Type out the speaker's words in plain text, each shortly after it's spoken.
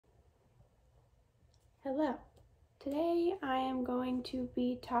Hello. Today I am going to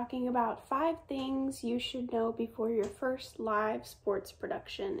be talking about 5 things you should know before your first live sports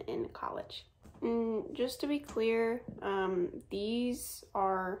production in college. Just to be clear, these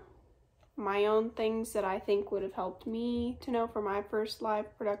are my own things that I think would have helped me to know for my first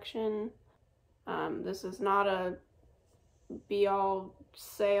live production. This is not a be-all,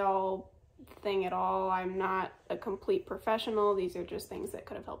 say-all thing at all. I'm not a complete professional. These are just things that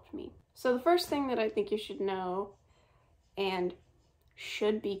could have helped me. So the first thing that I think you should know, and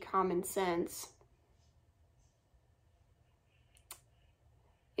should be common sense,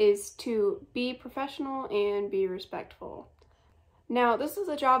 is to be professional and be respectful. Now, this is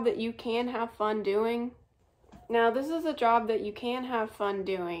a job that you can have fun doing.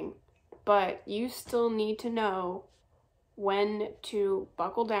 But you still need to know when to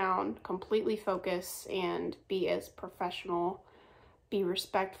buckle down, completely focus, and be as professional, be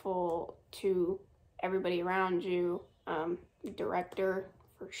respectful to everybody around you, director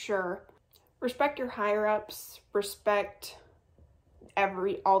for sure. Respect your higher-ups, respect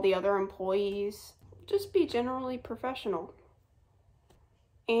all the other employees. Just be generally professional.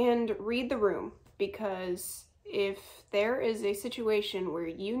 And read the room, because if there is a situation where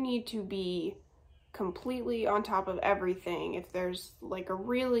you need to be completely on top of everything, if there's like a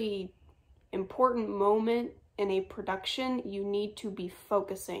really important moment in a production, you need to be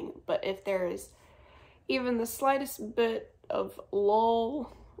focusing. But if there is even the slightest bit of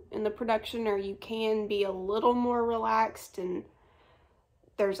lull in the production, or you can be a little more relaxed and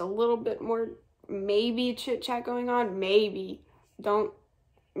there's a little bit more maybe chit chat going on,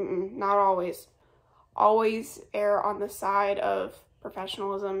 not always. Always err on the side of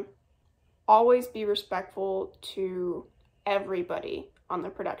professionalism. Always be respectful to everybody on the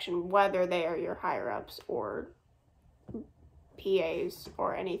production, whether they are your higher-ups or PAs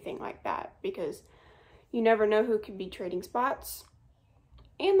or anything like that, because you never know who could be trading spots,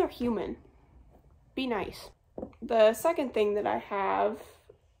 and they're human. Be nice. The second thing that I have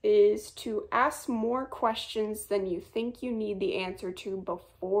is to ask more questions than you think you need the answer to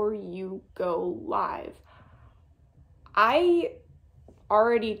before you go live. I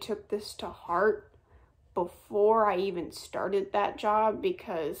already took this to heart before I even started that job,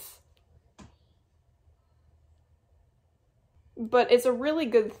 but it's a really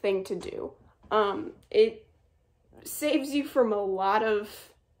good thing to do. It saves you from a lot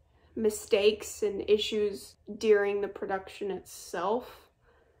of mistakes and issues during the production itself.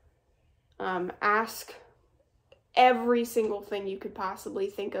 Ask every single thing you could possibly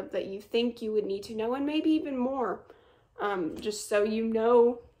think of that you think you would need to know, and maybe even more, just so you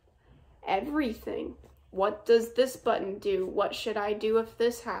know everything. What does this button do? What should I do if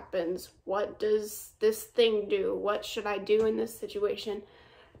this happens? What does this thing do? What should I do in this situation?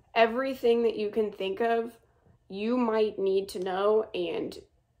 Everything that you can think of, you might need to know, and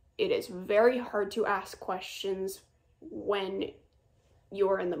it is very hard to ask questions when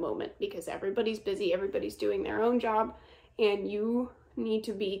you're in the moment, because everybody's busy, everybody's doing their own job, and you need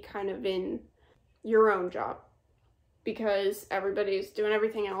to be kind of in your own job because everybody's doing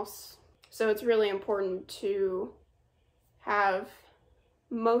everything else. So it's really important to have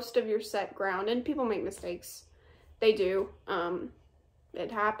most of your set ground, and people make mistakes. They do. It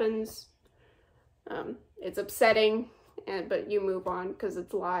happens. It's upsetting, but you move on because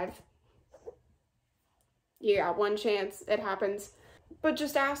it's live. You got one chance, it happens. But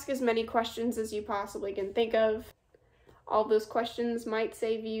just ask as many questions as you possibly can think of. All those questions might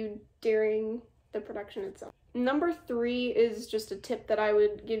save you during the production itself. Number 3 is just a tip that I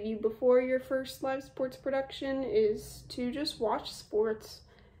would give you before your first live sports production, is to just watch sports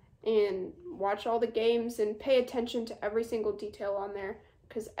and watch all the games and pay attention to every single detail on there,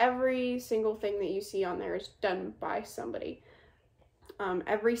 because every single thing that you see on there is done by somebody.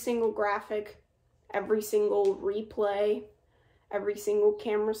 Every single graphic, every single replay, every single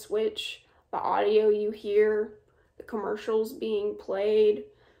camera switch, the audio you hear, the commercials being played.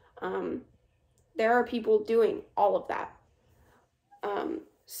 There are people doing all of that.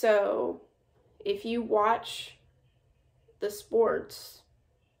 So if you watch the sports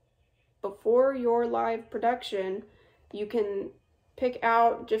before your live production, you can pick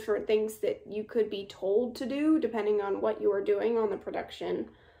out different things that you could be told to do depending on what you are doing on the production.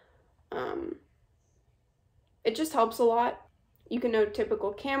 It just helps a lot. You can know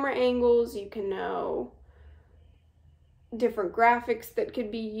typical camera angles, you can know different graphics that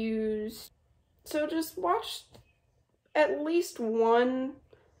could be used. So just watch at least one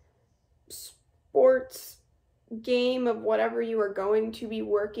sports game of whatever you are going to be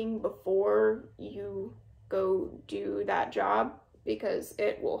working before you go do that job, because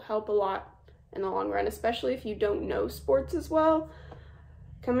it will help a lot in the long run, especially if you don't know sports as well.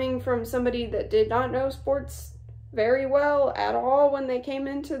 Coming from somebody that did not know sports very well at all when they came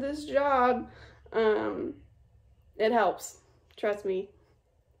into this job, it helps, trust me.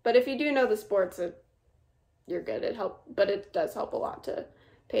 But if you do know the sports, you're good. But it does help a lot to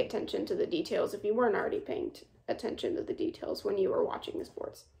pay attention to the details if you weren't already paying attention to the details when you were watching the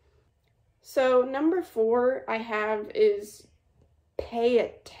sports. So number 4 I have is pay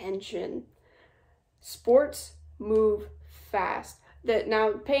attention. Sports move fast.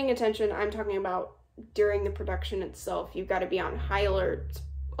 Now, paying attention, I'm talking about during the production itself. You've got to be on high alert.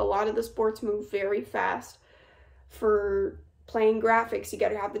 A lot of the sports move very fast. For playing graphics, you got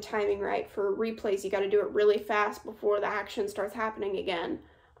to have the timing right. For replays, you got to do it really fast before the action starts happening again.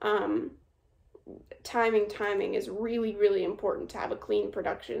 Timing is really, really important to have a clean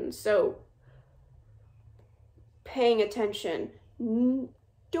production. So paying attention.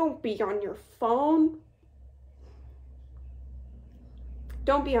 Don't be on your phone.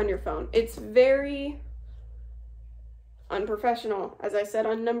 Don't be on your phone. It's very unprofessional, as I said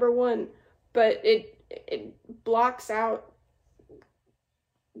on number 1, but it blocks out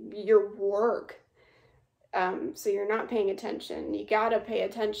your work. So you're not paying attention. You gotta pay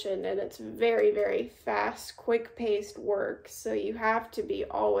attention, and it's very, very fast, quick-paced work. So you have to be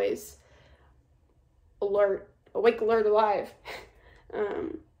always alert, awake, alert, alive,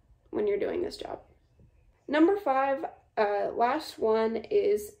 when you're doing this job. Number 5, last one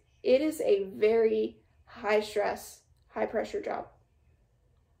is, it is a very high-stress, high-pressure job.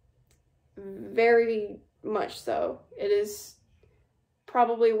 Very much so. It is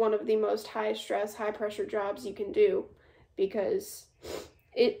probably one of the most high-stress, high-pressure jobs you can do, because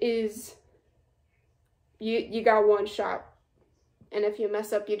it is, you got one shot, and if you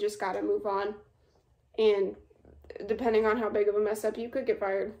mess up, you just gotta move on. And depending on how big of a mess up, you could get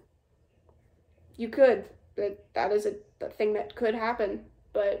fired. You could. That is a thing that could happen,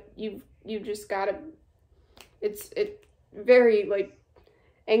 but you just gotta, it's very, like,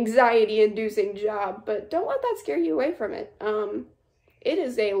 anxiety-inducing job, but don't let that scare you away from it. It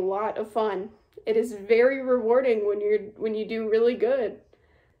is a lot of fun. It is very rewarding when you do really good.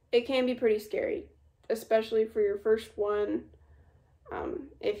 It can be pretty scary, especially for your first one.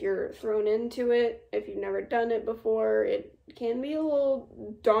 If you're thrown into it, if you've never done it before, it can be a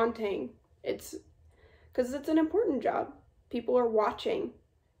little daunting. Because it's an important job. People are watching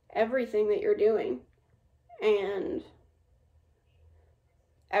everything that you're doing, and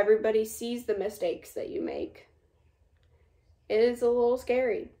everybody sees the mistakes that you make. It is a little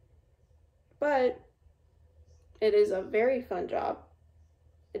scary, but it is a very fun job.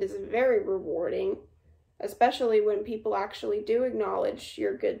 It is very rewarding, especially when people actually do acknowledge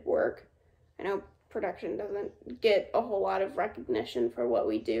your good work. I know production doesn't get a whole lot of recognition for what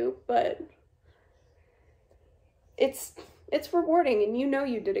we do, but it's rewarding, and you know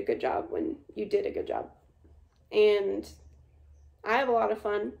you did a good job when you did a good job. And I have a lot of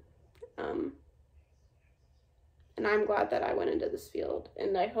fun, and I'm glad that I went into this field,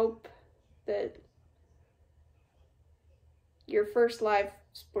 and I hope that your first live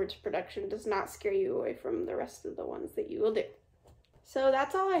sports production does not scare you away from the rest of the ones that you will do. So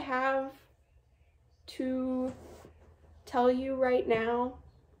that's all I have to tell you right now.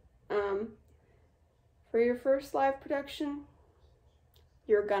 For your first live production,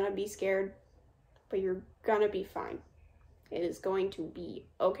 you're gonna be scared, but you're gonna be fine. It is going to be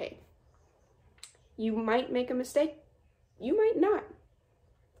okay. You might make a mistake, you might not,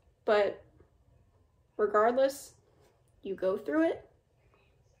 but regardless, you go through it,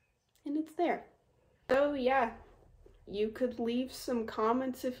 and it's there. So yeah, you could leave some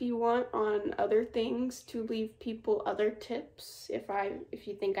comments if you want on other things, to leave people other tips if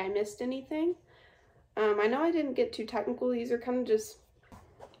you think I missed anything. I know I didn't get too technical. These are kind of just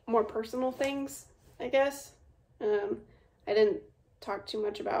more personal things, I guess. I didn't talk too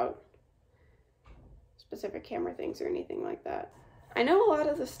much about specific camera things or anything like that. I know a lot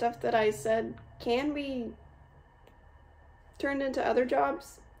of the stuff that I said can be turned into other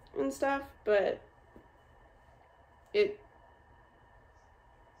jobs and stuff, but it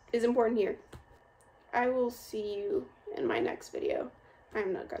is important here. I will see you in my next video.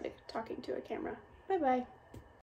 I'm not good at talking to a camera. Bye-bye.